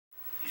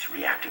He's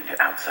reacting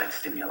to outside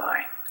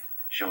stimuli,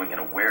 showing an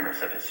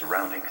awareness of his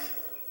surroundings.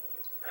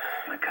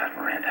 My God,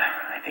 Miranda,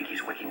 I think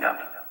he's waking up.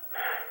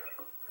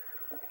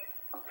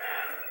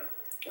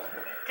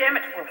 Damn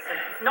it, Wilson.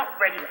 He's not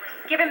ready yet.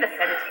 Give him the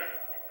sedative.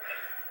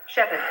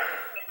 Shepard,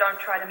 don't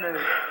try to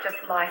move. Just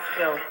lie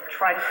still.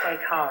 Try to stay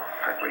calm.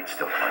 Heart rate's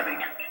still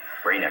climbing.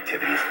 Brain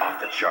activity is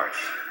off the charts.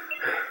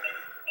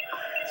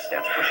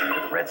 Stats pushing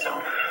into the red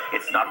zone.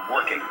 It's not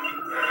working.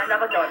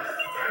 Another dose.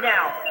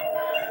 Now.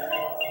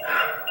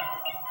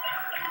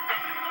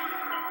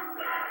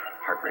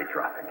 Heart rate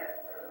dropping.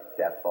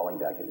 Stats falling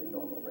back into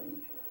normal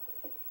range.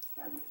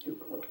 That was too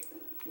close.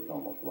 We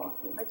almost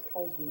lost him. I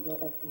told you your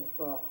estimates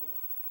were off.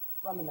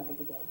 Run the numbers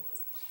again.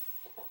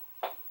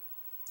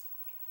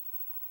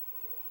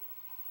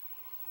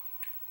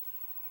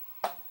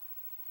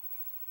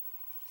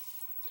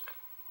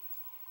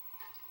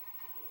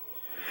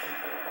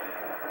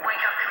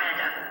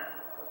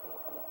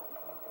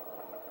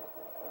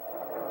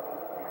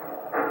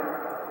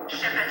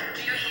 Shepard,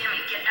 do you hear me?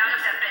 Get out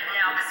of that bed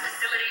now. This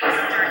facility is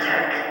under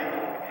attack.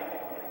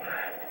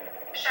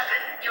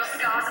 Shepard, your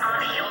scars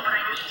aren't healed, but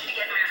I need you to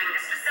get moving.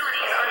 This facility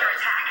is under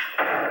attack.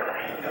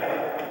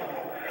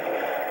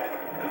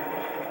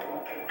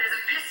 There's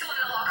a pistol in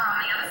the locker on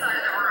the other side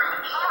of the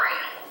room. Hurry!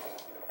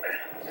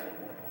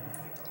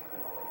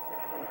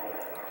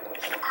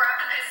 Grab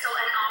the pistol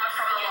and armor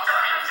from the locker. You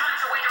don't have time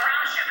to wait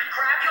around, Shepard.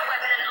 Grab your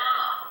weapon and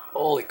armor.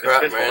 Holy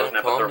crap, man.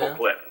 Calm down.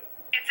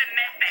 It's a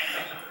med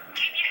bay.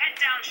 Keep your head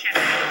down,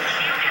 Shepard.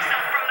 Shield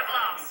yourself from the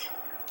blast.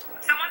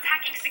 Someone's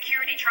hacking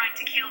security trying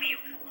to kill you.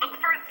 Look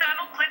for a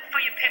thermal clip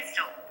for your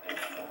pistol.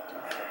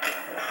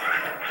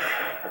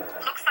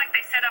 Looks like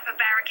they set up a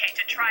barricade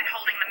to try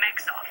holding the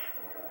mechs off.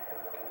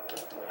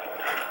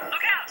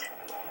 Look out!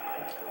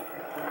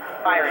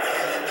 Firing.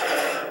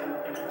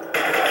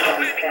 Keep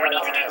moving. We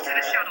need to get to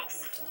the shuttles.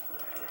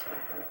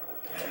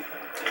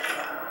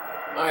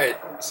 Alright,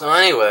 so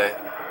anyway,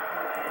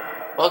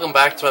 welcome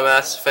back to my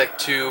Mass Effect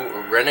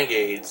 2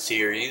 Renegade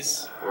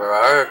series,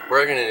 where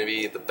we're going to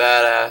be the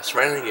badass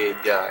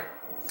Renegade guy.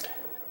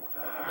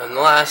 In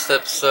the last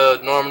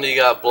episode, Normandy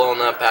got blown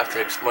up after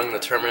exploiting the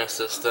Terminus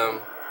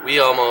system. We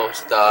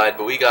almost died,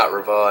 but we got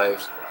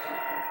revived.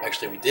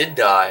 Actually, we did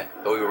die,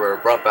 but we were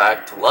brought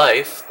back to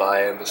life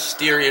by a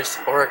mysterious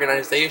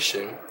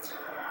organization.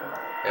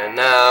 And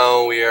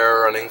now we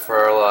are running for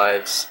our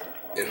lives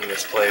in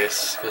this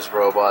place because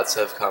robots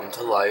have come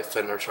to life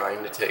and are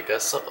trying to take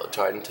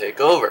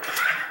over.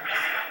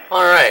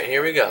 Alright,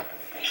 here we go.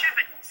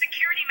 Shepard,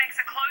 security mechs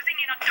are closing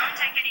in. Don't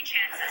take any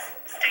chances.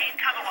 Stay in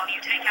cover while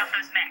you take out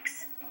those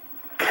mechs.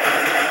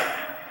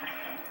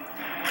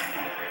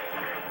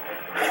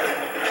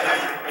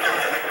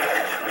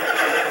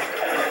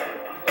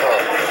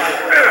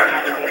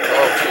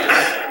 Oh, jeez.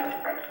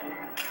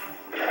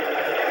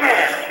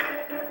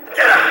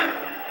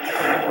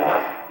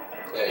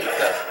 Yeah, you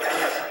got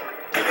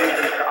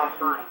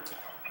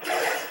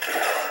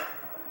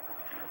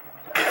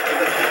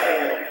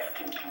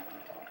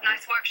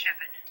Nice work,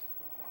 Shepard.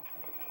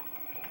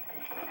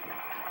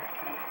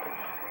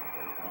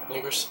 I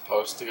think we're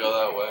supposed to go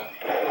that way.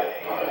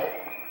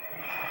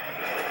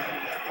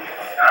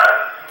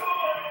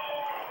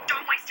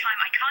 Don't waste time.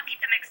 I can't keep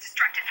the mechs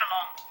distracted for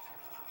long.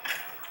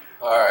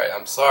 Alright,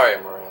 I'm sorry,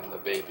 Miranda,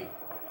 baby.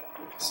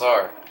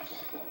 Sorry.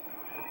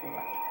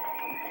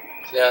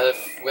 So yeah,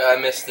 I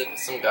missed it.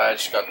 Some guy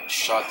just got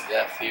shot to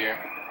death here.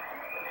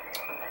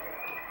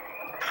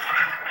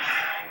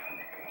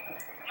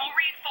 More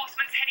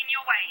reinforcements heading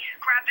your way.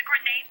 Grab the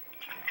grenade.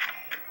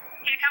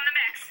 Here come the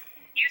mechs.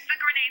 Use the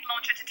grenade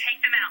launcher to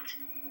take them out.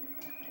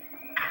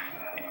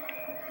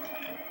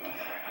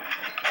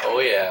 Oh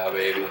yeah,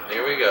 baby.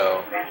 Here we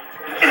go.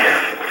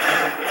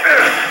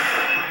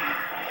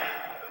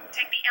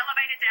 Take the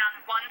elevator down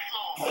 1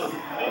 floor.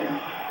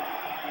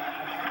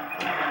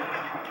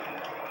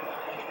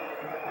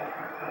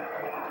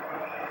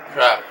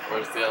 Crap,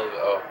 where's the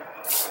elevator? Oh.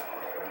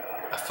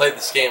 I've played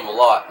this game a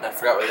lot, and I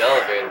forgot where the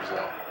elevators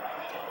are.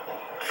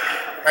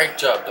 Great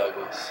job,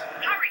 Douglas.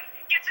 Hurry!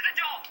 Get to the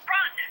door!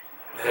 Run!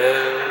 Okay.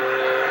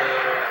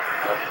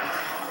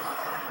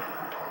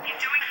 You're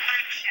doing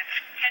great,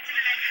 Shepard. Head to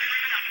the next room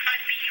and I'll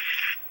fight for you.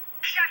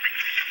 Shepard,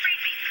 you read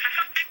me. I've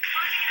got them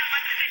closing in on my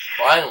position.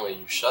 Finally,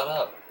 you shut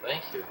up.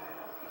 Thank you.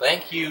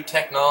 Thank you,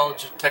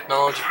 technology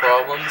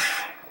problems.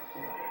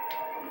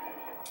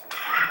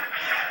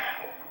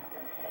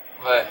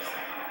 Hey,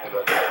 how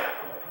about that?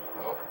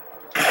 Oh,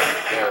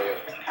 there we go.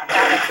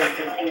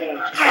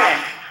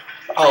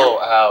 Oh,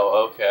 ow,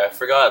 okay, I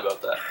forgot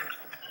about that.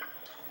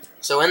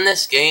 So in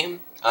this game,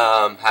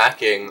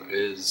 hacking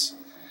is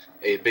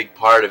a big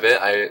part of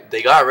it.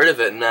 They got rid of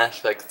it in Mass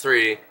Effect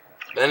 3.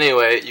 But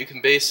anyway, you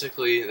can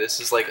basically, this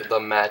is like the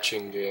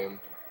matching game.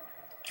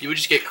 You would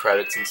just get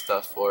credits and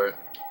stuff for it.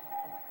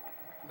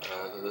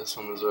 This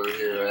one was over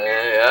here.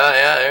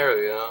 Yeah, there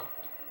we go.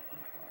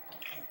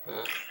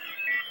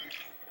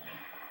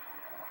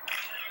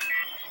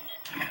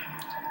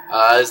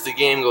 As the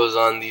game goes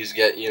on, these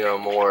get,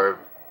 more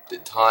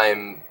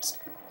time.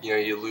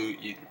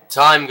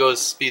 Time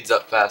speeds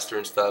up faster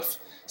and stuff.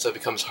 so it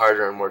becomes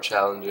harder and more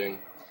challenging.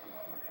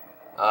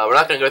 We're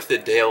not going to go through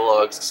the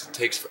dialogues because it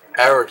takes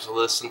forever to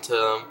listen to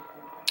them,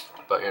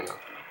 but you know.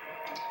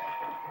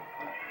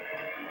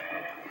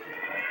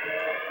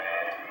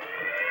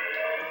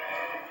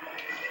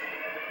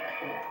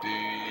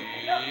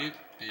 Beep,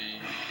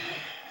 beep.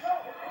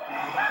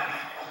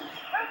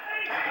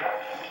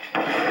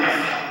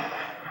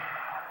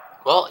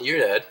 Well, you're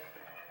dead.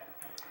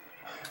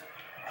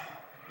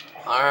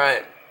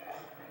 Alright.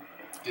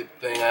 Good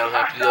thing I don't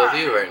have to deal with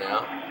you right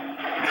now.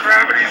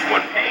 Gravity's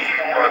one beat,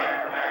 but...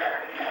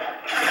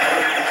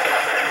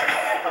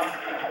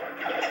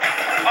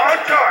 On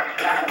target!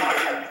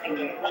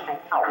 What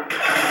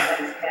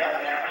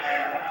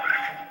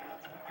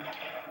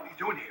are you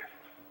doing here?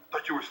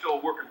 Thought you were still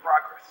a work in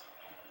progress.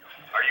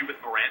 Are you with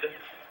Miranda?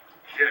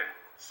 Yeah,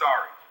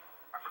 sorry.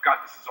 I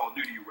forgot this is all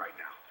new to you right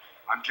now.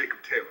 I'm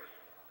Jacob Taylor.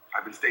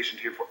 I've been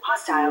stationed here for...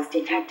 Hostiles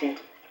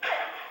detected.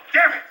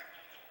 Damn it!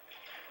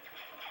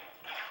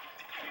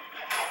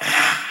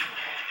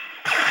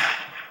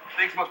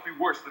 Things must be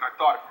worse than I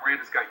thought if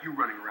Miranda's got you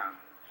running around.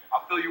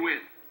 I'll fill you in,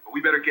 but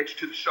we better get you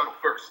to the shuttle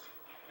first.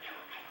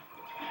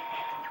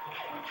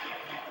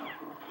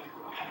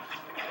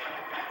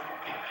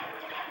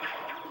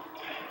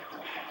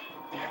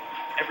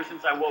 Ever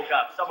since I woke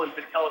up, someone's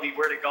been telling me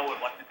where to go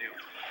and what to do.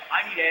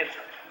 I need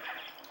answers.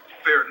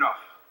 Fair enough.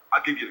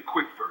 I'll give you the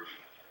quick version.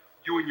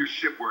 You and your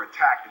ship were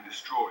attacked and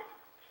destroyed.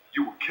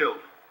 You were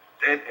killed,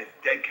 dead as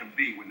dead can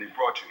be when they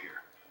brought you here.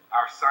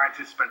 Our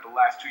scientists spent the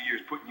last 2 years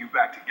putting you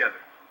back together.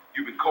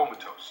 You've been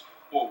comatose,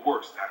 or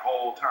worse, that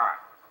whole time.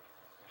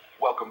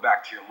 Welcome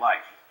back to your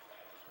life.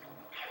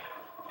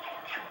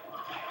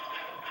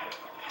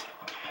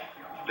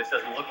 This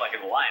doesn't look like an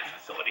Alliance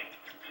facility.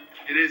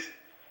 It isn't.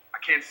 I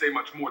can't say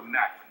much more than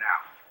that for now.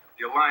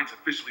 The Alliance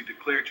officially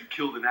declared you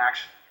killed in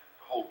action.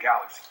 The whole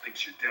galaxy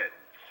thinks you're dead.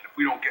 And if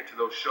we don't get to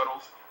those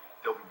shuttles,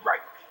 they'll be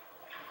right.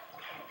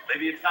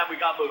 Maybe it's time we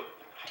got moving.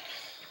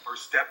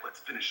 First step,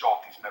 let's finish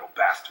off these metal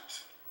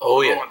bastards.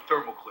 Oh, We'll yeah. go on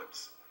thermal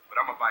clips, but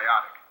I'm a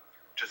biotic.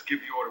 Just give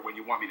the order when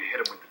you want me to hit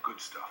them with the good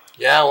stuff.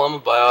 Yeah, well, I'm a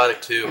biotic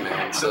too,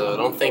 man, so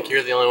don't think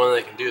you're the only one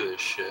that can do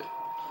this shit.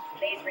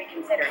 Please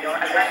reconsider your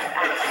aggressive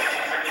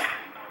attitude.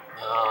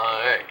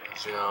 Alright,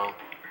 you know,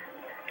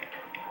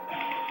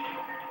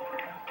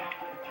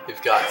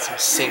 you've got some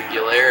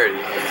singularity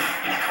here.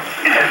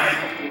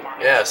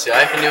 Yeah, see,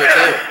 I can do it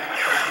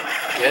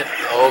too.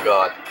 Oh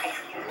god.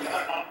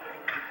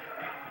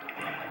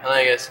 And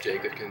I guess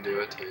Jacob can do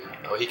it too.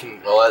 Oh, he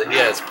can, well, he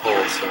has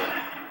pull, so.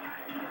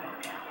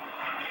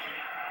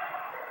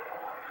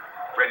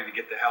 Ready to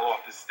get the hell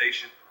off this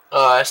station?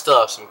 Oh, I still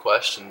have some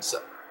questions.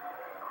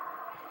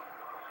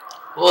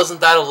 Well, isn't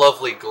that a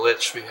lovely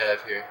glitch we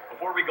have here?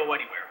 Before we go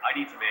anywhere, I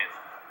need some answers.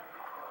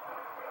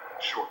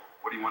 Sure.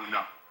 What do you want to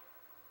know?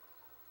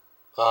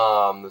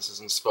 This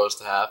isn't supposed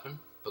to happen,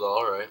 but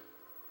alright.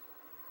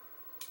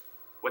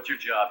 What's your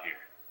job here?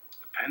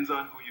 Depends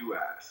on who you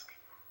ask.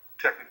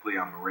 Technically,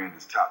 I'm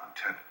Miranda's top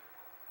lieutenant,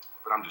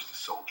 but I'm just a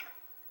soldier.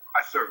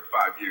 I served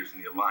 5 years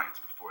in the Alliance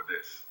before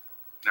this.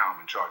 Now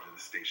I'm in charge of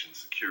the station's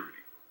security.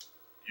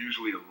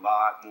 Usually a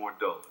lot more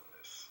dull than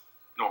this.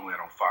 Normally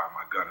I don't fire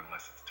my gun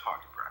unless it's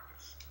target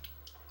practice.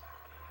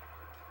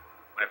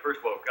 When I first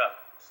woke up,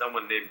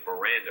 someone named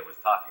Miranda was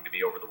talking to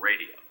me over the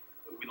radio.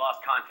 We lost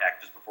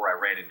contact just before I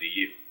ran into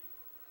you.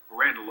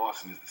 Miranda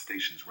Lawson is the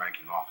station's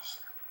ranking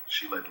officer.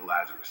 She led the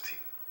Lazarus team.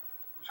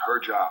 It was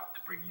her job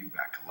to bring you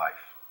back to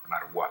life, no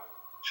matter what.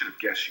 Should have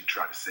guessed she'd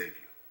try to save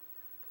you.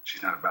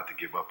 She's not about to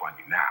give up on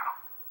you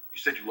now. You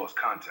said you lost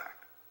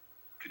contact.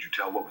 Could you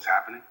tell what was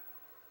happening?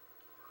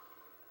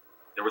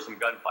 There was some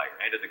gunfire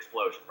and an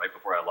explosion right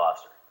before I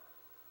lost her.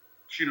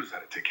 She knows how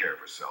to take care of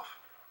herself.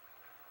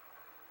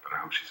 But I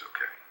hope she's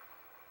okay.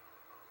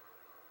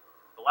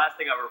 The last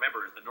thing I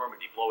remember is the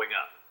Normandy blowing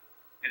up.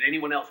 Did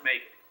anyone else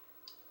make it?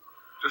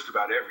 Just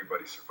about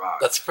everybody survived.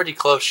 That's pretty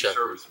close, The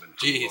Shepard. servicemen from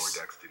the lower Jeez.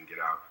 decks didn't get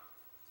out.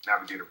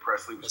 Navigator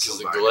Presley was This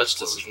is killed a by an glitch.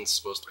 This explosion. isn't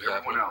supposed to be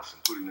But everyone happening. else,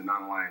 including the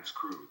non-Alliance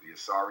crew, the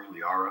Asari,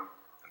 Liara,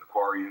 and the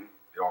Quarian,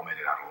 they all made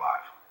it out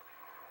alive.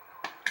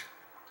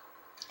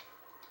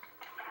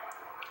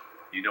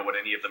 Do you know what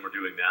any of them are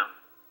doing now?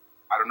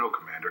 I don't know,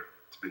 Commander.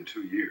 It's been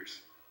 2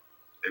 years.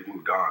 They've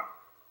moved on.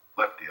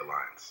 Left the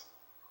Alliance.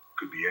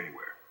 Could be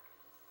anywhere.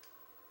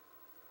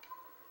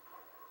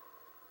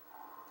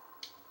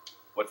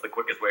 What's the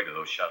quickest way to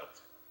those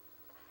shuttles?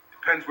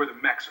 Depends where the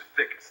mechs are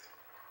thickest.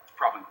 It's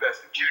probably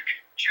best if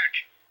Check.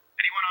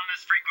 Anyone on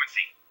this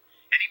frequency?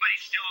 Anybody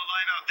still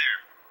alive out there?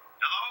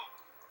 Hello?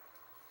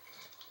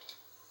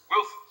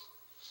 Wilson,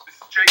 this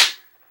is Jacob.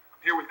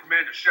 I'm here with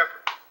Commander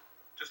Shepard.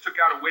 Just took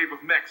out a wave of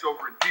mechs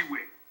over in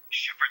D-Wing.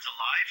 Shepard's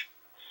alive?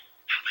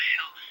 How the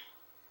hell?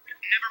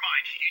 Never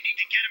mind. You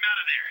need to get him out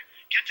of there.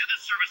 Get to the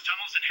service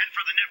tunnels and head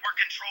for the network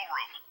control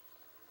room.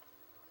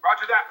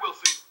 Roger that,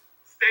 Wilson.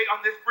 Stay on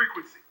this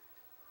frequency.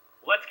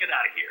 Let's get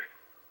out of here.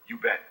 You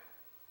bet.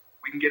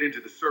 We can get into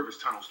the service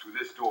tunnels through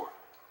this door.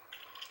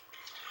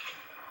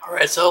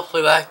 Alright, so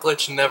hopefully that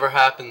glitch never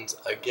happens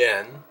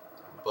again,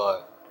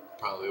 but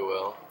probably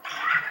will.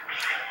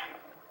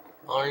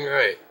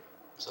 Alright,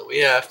 So we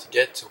have to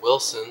get to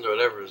Wilson, or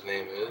whatever his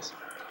name is.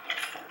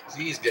 'Cause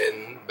he's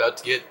about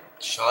to get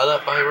shot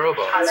up by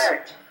robots.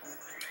 Alert.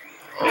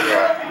 Oh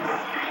god.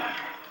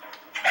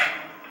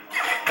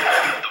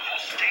 The whole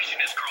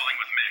station is crawling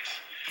with mechs.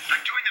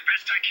 I'm doing the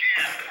best I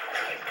can.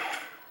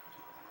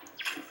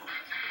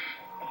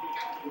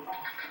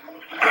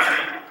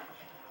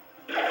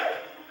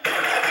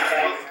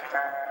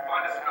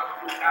 Find us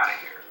another route out of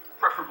here.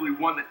 Preferably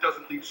one that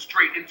doesn't lead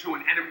straight into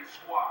an enemy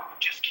squad.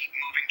 Just keep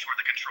moving toward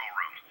the control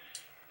room.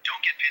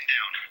 Don't get pinned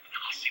down.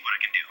 I'll see what I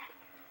can do.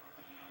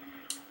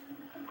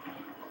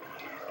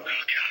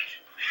 Oh god.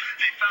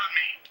 They found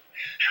me.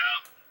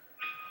 Help!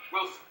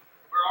 Wilson,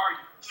 where are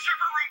you?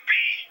 Server room B!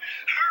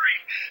 Hurry!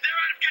 They're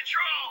out of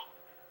control!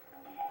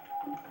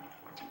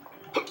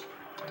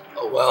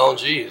 Oh well,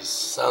 geez.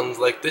 Sounds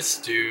like this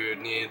dude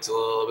needs a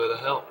little bit of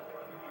help.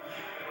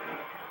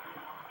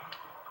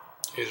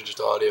 These are just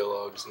audio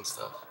logs and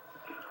stuff.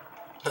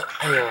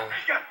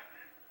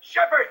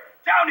 Shepard!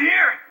 Down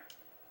here!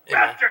 Hey,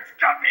 man. Bastards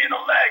got me in the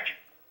leg!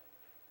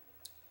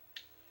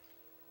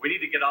 We need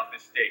to get off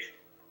this station.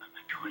 I'm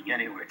not going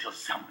anywhere till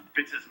someone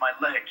fixes my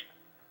leg.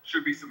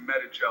 Should be some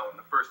medi-gel in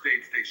the first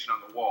aid station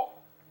on the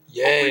wall.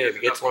 Yay, we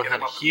get to learn how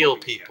to heal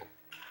people.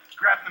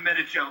 Grab the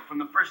medi-gel from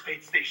the first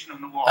aid station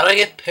on the wall. How did I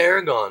get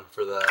Paragon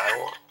for that?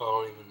 I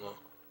don't even know.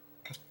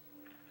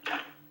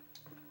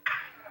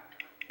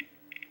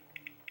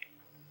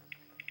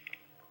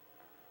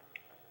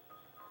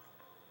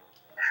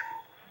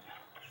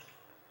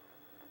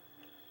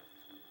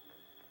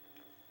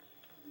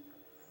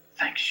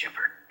 Thanks,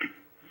 Shepard.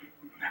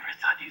 Never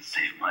thought you'd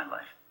save my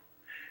life.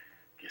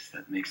 Guess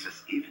that makes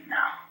us even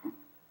now.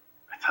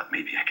 I thought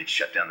maybe I could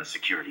shut down the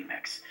security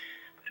mechs,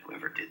 but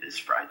whoever did this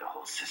fried the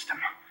whole system.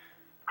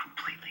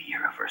 Completely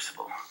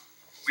irreversible.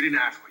 We didn't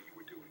ask what you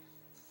were doing.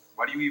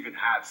 Why do you even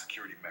have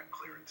security mech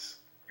clearance?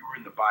 You were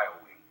in the bio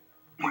wing.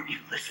 Weren't you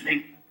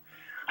listening?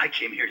 I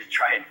came here to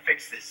try and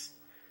fix this.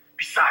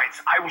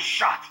 Besides, I was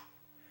shot.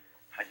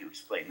 How do you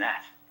explain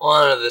that?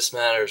 None of this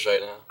matters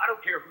right now. I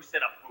don't care who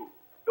set up who.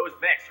 Those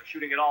mechs are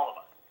shooting at all of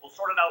us. We'll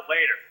sort it out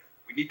later.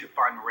 We need to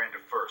find Miranda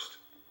first.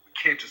 We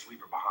can't just leave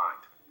her behind.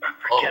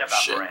 Forget about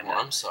shit. Miranda. Well,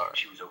 I'm sorry.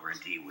 She was over in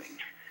D-Wing.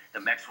 The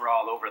mechs were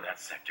all over that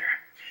sector.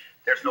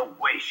 There's no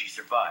way she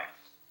survived.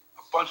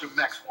 A bunch of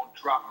mechs won't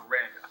drop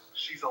Miranda.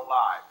 She's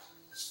alive.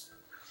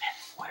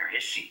 Where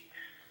is she?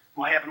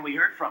 Why haven't we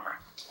heard from her?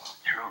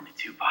 There are only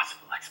two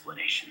possible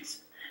explanations.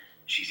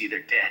 She's either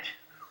dead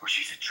or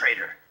she's a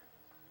traitor.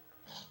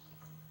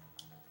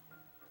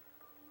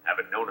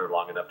 Haven't known her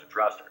long enough to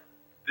trust her.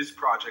 This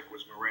project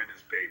was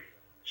Miranda's baby.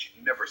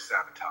 She'd never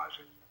sabotage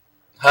it.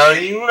 How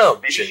do you know,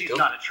 Maybe she's Jacob?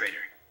 not a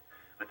traitor,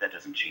 but that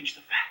doesn't change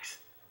the facts.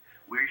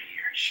 We're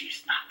here,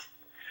 she's not.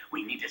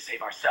 We need to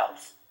save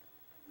ourselves.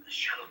 The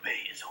shuttle bay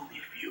is only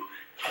a few.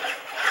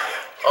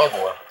 Oh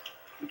boy.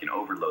 We can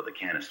overload the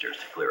canisters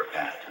to clear a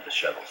path to the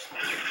shuttles.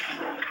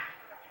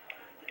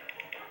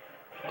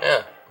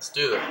 Yeah, let's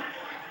do that.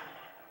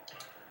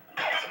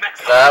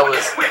 Mechs That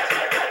was...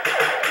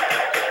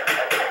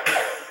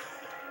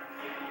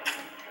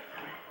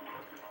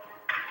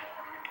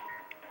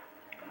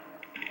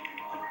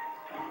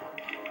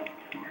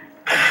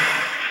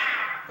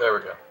 There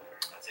we go.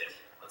 That's it.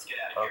 Let's get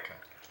out of here. Okay.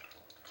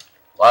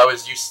 Well, I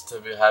was used to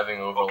having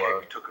Okay,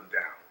 overload. we took him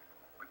down.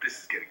 But this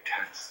is getting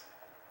tense.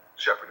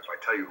 Shepard, if I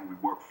tell you who we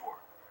work for,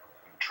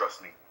 you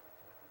trust me?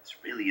 This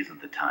really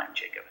isn't the time,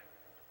 Jacob.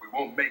 We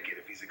won't make it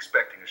if he's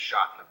expecting a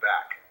shot in the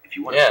back. If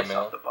you want to Yeah, piss man.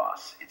 off the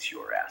boss, it's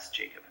your ass,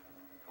 Jacob.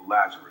 The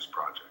Lazarus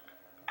Project,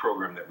 the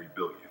program that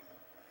rebuilt you.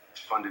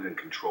 It's funded and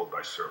controlled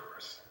by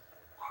Cerberus.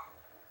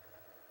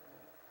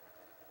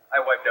 I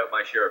wiped out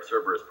my share of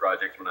Cerberus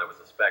projects when I was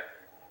a Spectre.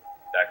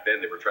 Back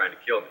then, they were trying to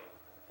kill me.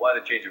 Why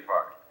the change of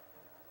heart?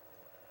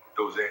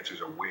 Those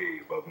answers are way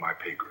above my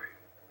pay grade.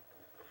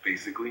 But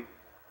basically,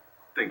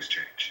 things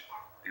change.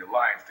 The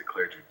Alliance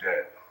declared you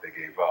dead. They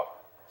gave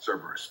up.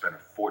 Cerberus spent a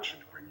fortune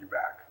to bring you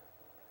back.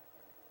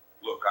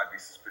 Look, I'd be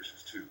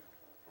suspicious too.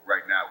 But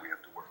right now, we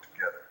have to work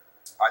together.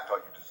 I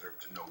thought you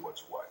deserved to know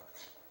what's what.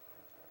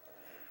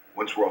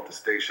 Once we're off the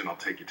station, I'll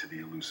take you to the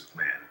elusive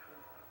man.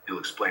 He'll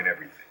explain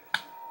everything. I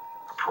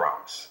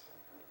promise.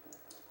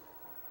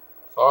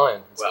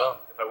 Fine, let's Well, go.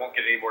 if I won't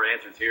get any more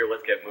answers here,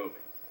 let's get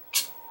moving.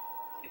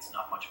 It's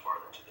not much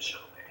farther to the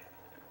shuttle bay.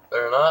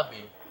 Better not be.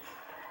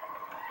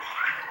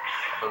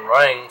 Been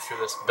running through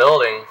this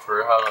building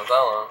for how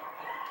long?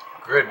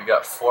 Good, we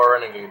got 4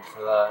 Renegade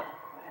for that.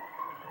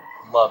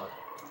 Love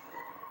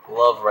it.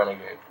 Love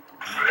Renegade.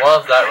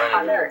 Love that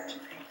Renegade. Alert.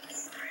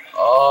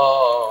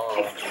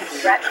 Oh.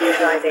 Threat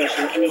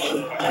neutralization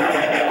initiated.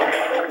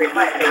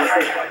 Requesting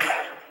assistance.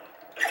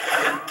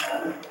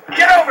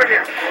 Get over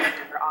here!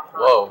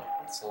 Whoa,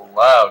 it's a little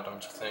loud,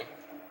 don't you think?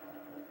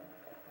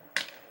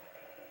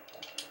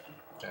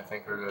 Okay, I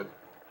think we're good.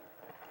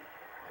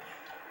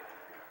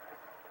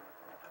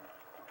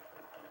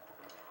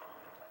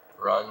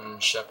 Run,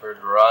 Shepard,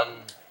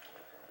 run.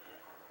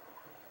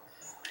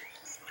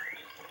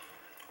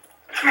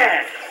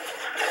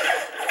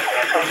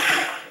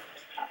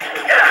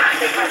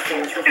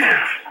 Requesting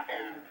assistance.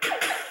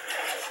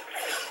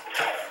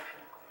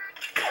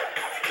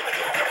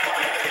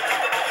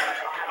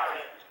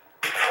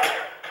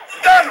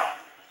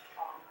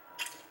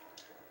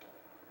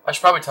 I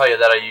should probably tell you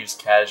that I use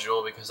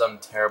casual because I'm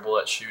terrible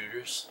at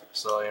shooters.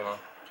 So, you know,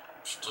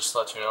 just to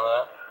let you know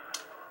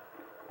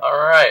that.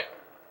 Alright.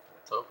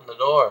 Let's open the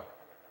door.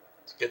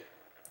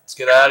 Let's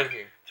get out of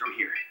here. Through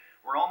here.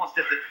 We're almost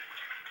at the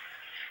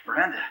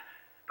Miranda.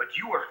 But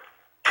you were...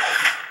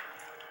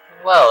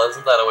 Well,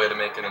 isn't that a way to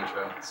make an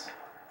entrance?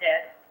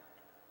 Dead.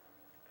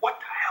 What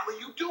the hell are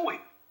you doing?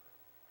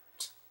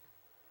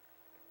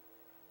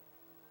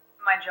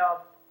 My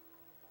job.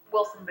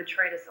 Wilson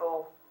betrayed us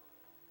all.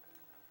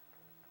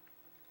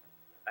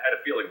 I had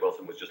a feeling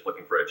Wilson was just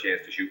looking for a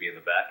chance to shoot me in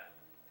the back.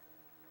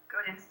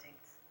 Good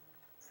instincts.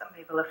 Some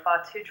people are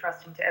far too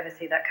trusting to ever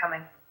see that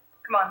coming.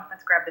 Come on,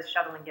 let's grab this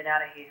shuttle and get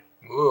out of here.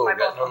 Ooh, My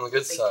getting boss on the wants good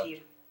to speak side. to you.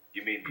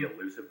 You mean the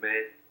elusive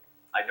man?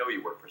 I know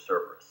you work for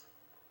Cerberus.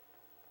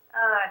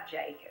 Ah,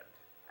 Jacob.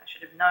 I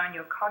should have known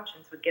your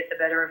conscience would get the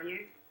better of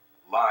you.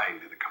 Lying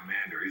to the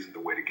commander isn't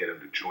the way to get him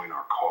to join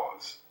our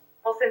cause.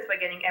 Well, since we're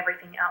getting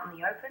everything out in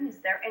the open, is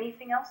there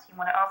anything else you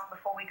want to ask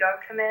before we go,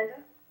 Commander?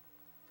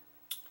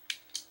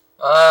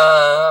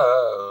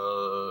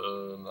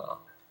 No.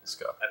 Let's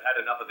go. I've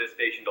had enough of this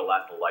station to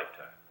last a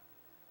lifetime.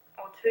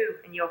 Or two,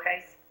 in your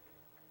case.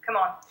 Come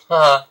on.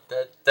 Haha,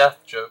 death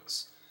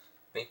jokes.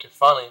 Think you're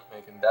funny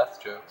making death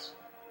jokes.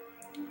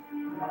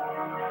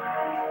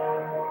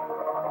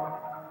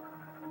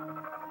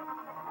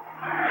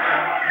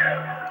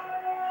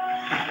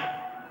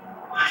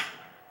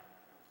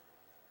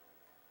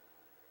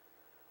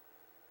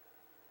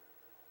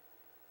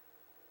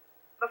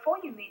 Before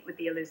you meet with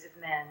the elusive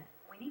man,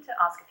 we need to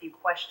ask a few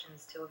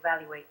questions to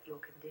evaluate your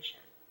condition.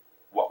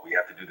 What, we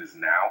have to do this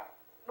now?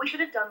 We should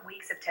have done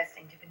weeks of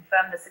testing to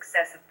confirm the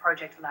success of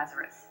Project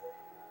Lazarus.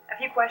 A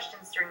few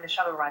questions during the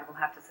shuttle ride will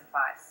have to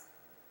suffice.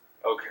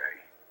 Okay.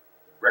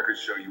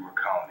 Records show you were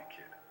a colony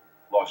kid.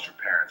 Lost your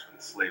parents when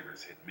the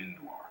slavers hit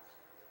Mindor.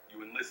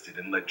 You enlisted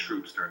and led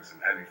troops during some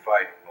heavy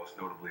fighting, most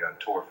notably on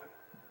Torfin.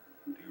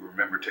 Do you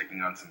remember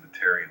taking on some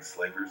Batarian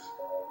slavers?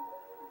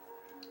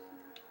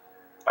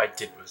 I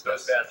did was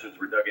Those this. bastards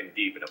were dug in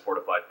deep in a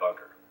fortified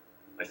bunker.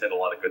 I sent a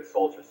lot of good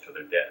soldiers to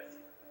their deaths.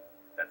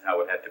 That's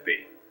how it had to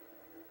be.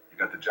 You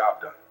got the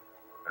job done.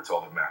 That's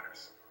all that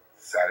matters.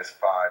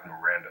 Satisfied,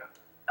 Miranda?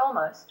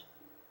 Almost.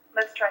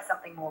 Let's try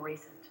something more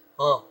recent.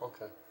 Oh,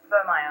 okay.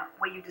 Vermeer,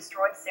 where you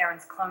destroyed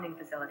Saren's cloning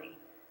facility.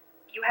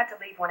 You had to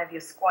leave one of your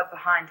squad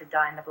behind to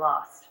die in the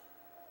blast.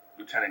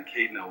 Lieutenant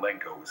Caden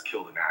Alenko was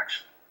killed in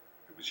action.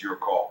 It was your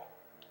call.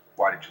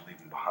 Why did you leave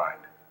him behind?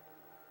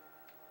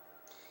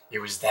 It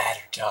was that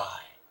or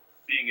die.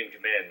 Being in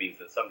command means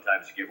that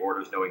sometimes you give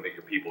orders knowing that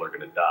your people are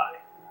going to die.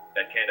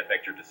 That can't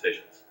affect your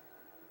decisions.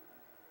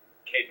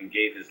 Caden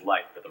gave his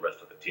life for the rest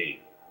of the team.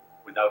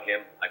 Without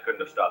him, I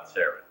couldn't have stopped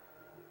Saren.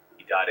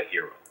 He died a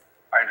hero.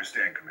 I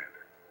understand,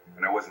 Commander,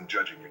 and I wasn't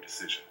judging your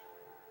decision.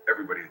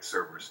 Everybody at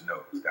Cerberus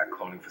knows that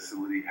cloning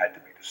facility had to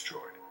be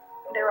destroyed.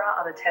 There are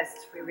other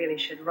tests we really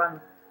should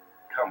run.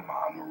 Come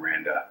on,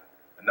 Miranda.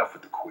 Enough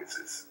with the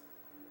quizzes.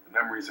 The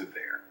memories are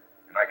there,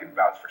 and I can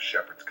vouch for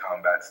Shepard's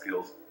combat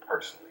skills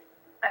personally.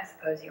 I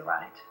suppose you're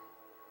right.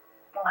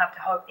 We'll have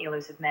to hope the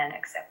elusive man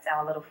accepts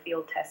our little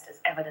field test as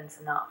evidence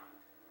enough.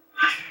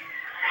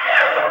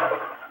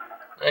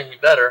 Yeah, he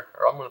better,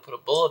 or I'm gonna put a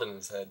bullet in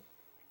his head.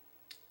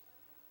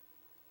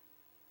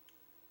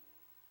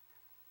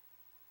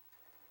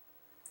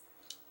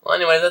 Well,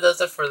 anyway, that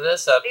does it for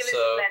this The elusive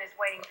episode. man is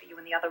waiting for you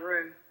in the other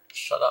room.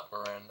 Shut up,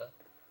 Miranda.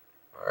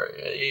 Alright,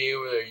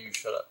 you there, you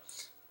shut up.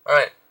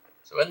 Alright,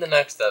 so in the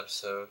next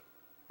episode,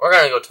 we're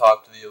gonna go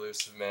talk to the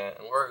elusive man,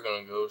 and we're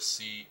gonna go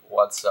see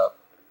what's up.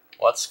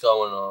 What's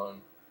going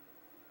on.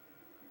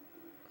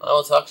 I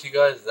will talk to you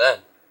guys then.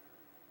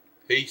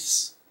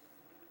 Peace.